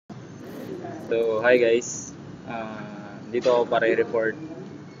So, hi guys. Dito ako para i-report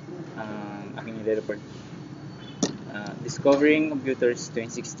aking i-report. Discovering Computers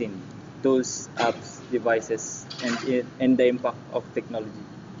 2016. Tools, Apps, Devices, and the Impact of Technology.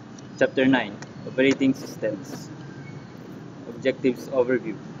 Chapter 9. Operating Systems. Objectives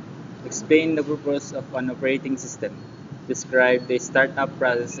Overview. Explain the purpose of an operating system. Describe the startup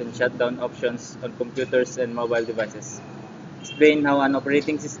process and shutdown options on computers and mobile devices. Explain how an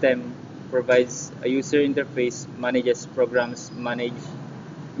operating system provides a user interface, manages programs, manages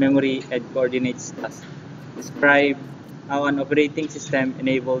memory, and coordinates tasks. Describe how an operating system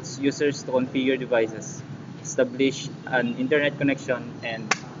enables users to configure devices, establish an internet connection, and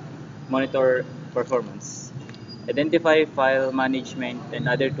monitor performance. Identify file management and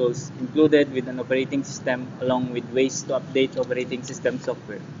other tools included with an operating system along with ways to update operating system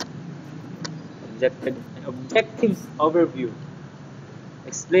software. Objectives Overview.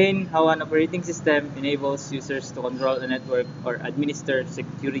 Explain how an operating system enables users to control a network or administer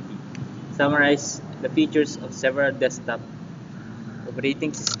security. Summarize the features of several desktop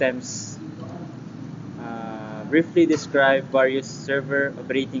operating systems. Briefly describe various server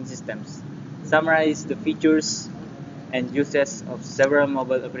operating systems. Summarize the features and uses of several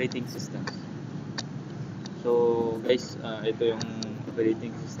mobile operating systems. So guys, ito yung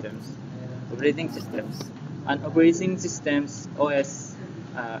operating systems. Operating systems. An operating systems OS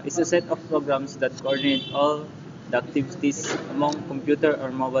is a set of programs that coordinate all the activities among computer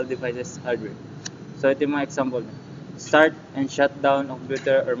or mobile devices hardware. So ito yung mga example. Start and shut down a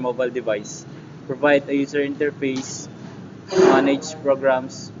computer or mobile device. Provide a user interface. Manage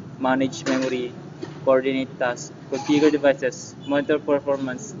programs. Manage memory. Coordinate tasks. Configure devices. Monitor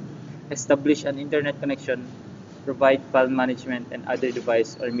performance. Establish an internet connection. Provide file management and other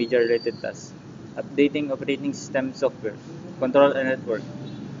device or media related tasks. Updating operating system software. Control a network.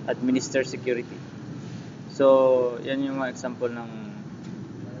 Administer security. So, yan yung mga example ng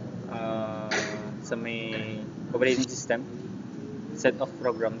sa may operating system, set of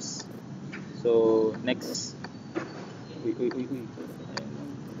programs. So, next.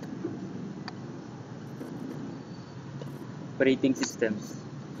 Operating systems.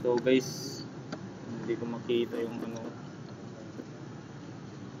 So, guys, hindi ko makita yung ano.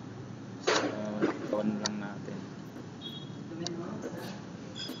 On lang natin.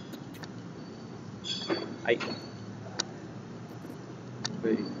 Ay.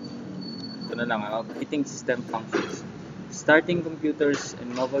 Okay. Ito na lang. Operating system functions. Starting computers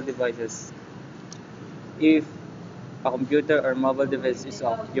and mobile devices. If a computer or mobile device is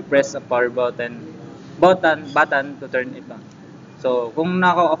off, you press a power button to turn it on. So, kung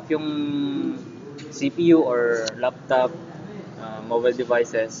naka-off yung CPU or laptop, mobile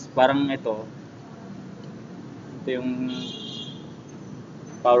devices, parang ito yung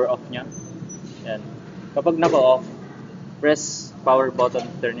power off niya. Yan. Kapag naka-off, press power button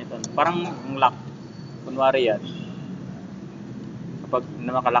to turn it on. Parang yung lock. Kunwari yan. Kapag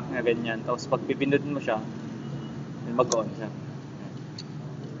nakalock na ganyan, tapos pag pipindutin mo siya, mag-on siya.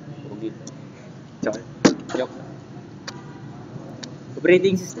 Okay. Joke.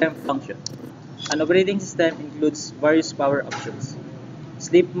 Operating system function. An operating system includes various power options.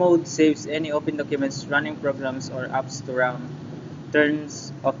 Sleep mode saves any open documents, running programs, or apps to run,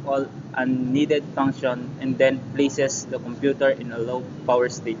 turns off all unneeded function, and then places the computer in a low power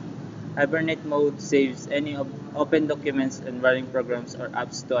state. Hibernate mode saves any open documents and running programs or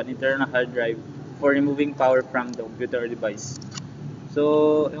apps to an internal hard drive for removing power from the computer or device.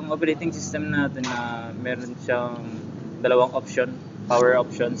 So, yung operating system natin na meron siyang dalawang option, power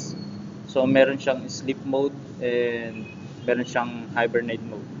options. So, meron siyang sleep mode and meron siyang hibernate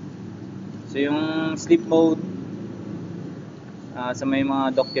mode. So, yung sleep mode, sa may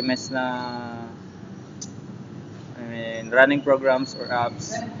mga documents na running programs or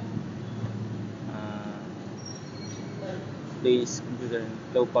apps, place computer in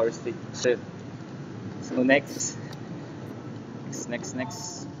low power state. So next.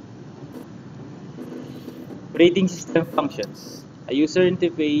 Operating system functions. A user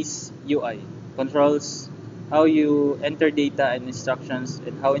interface UI controls how you enter data and instructions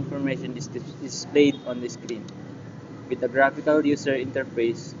and how information is displayed on the screen. With a graphical user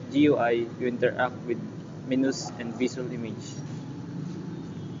interface, GUI, you interact with menus and visual image.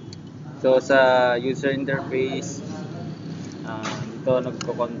 So sa user interface, dito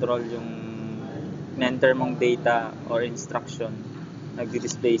nagko-control yung enter mong data or instruction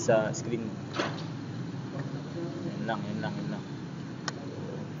nagdi-display sa screen. Yan lang.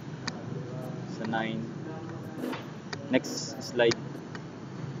 Sa 9. Next slide.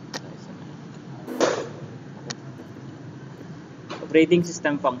 Operating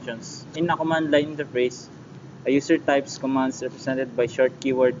system functions. In a command line interface, a user types commands represented by short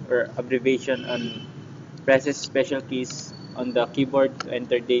keyword or abbreviation and presses special keys on the keyboard to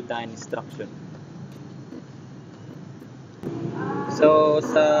enter data and instruction. So,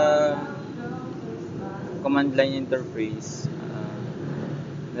 sa command line interface,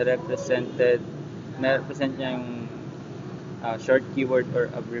 na-represent niya yung short keyword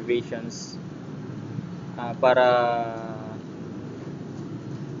or abbreviations para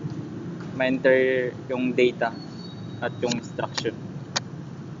ma-enter yung data at yung instruction.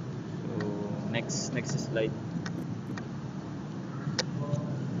 So, next slide.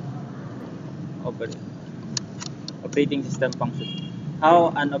 Operating system function.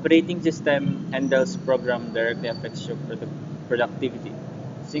 How an operating system handles program directly affects your productivity.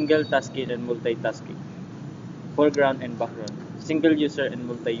 Single tasking and multitasking. Foreground and background. Single user and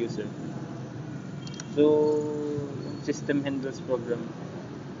multi-user. So, yung system handles program.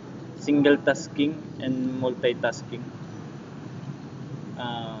 Single tasking and multitasking.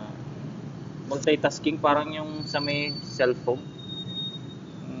 Multitasking parang yung sa may cellphone.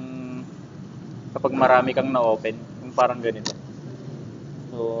 Kapag marami kang na-open, yung parang ganito.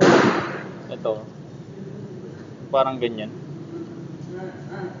 So, ito. Parang ganyan.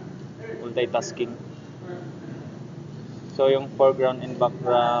 Multitasking. So, yung foreground and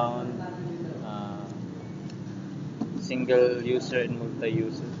background, single user and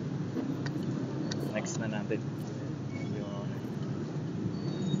multi-user. Next na natin.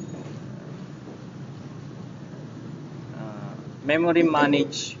 Memory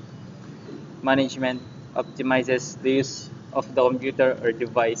management optimizes the use of the computer or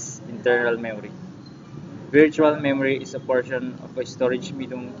device internal memory. Virtual memory is a portion of a storage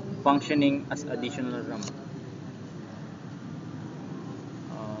medium functioning as additional RAM.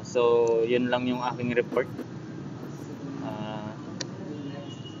 So, yun lang yung aking report.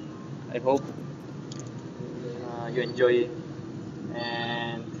 I hope you enjoy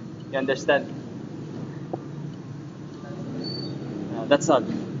and you understand. That's all.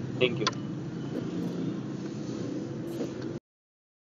 Thank you.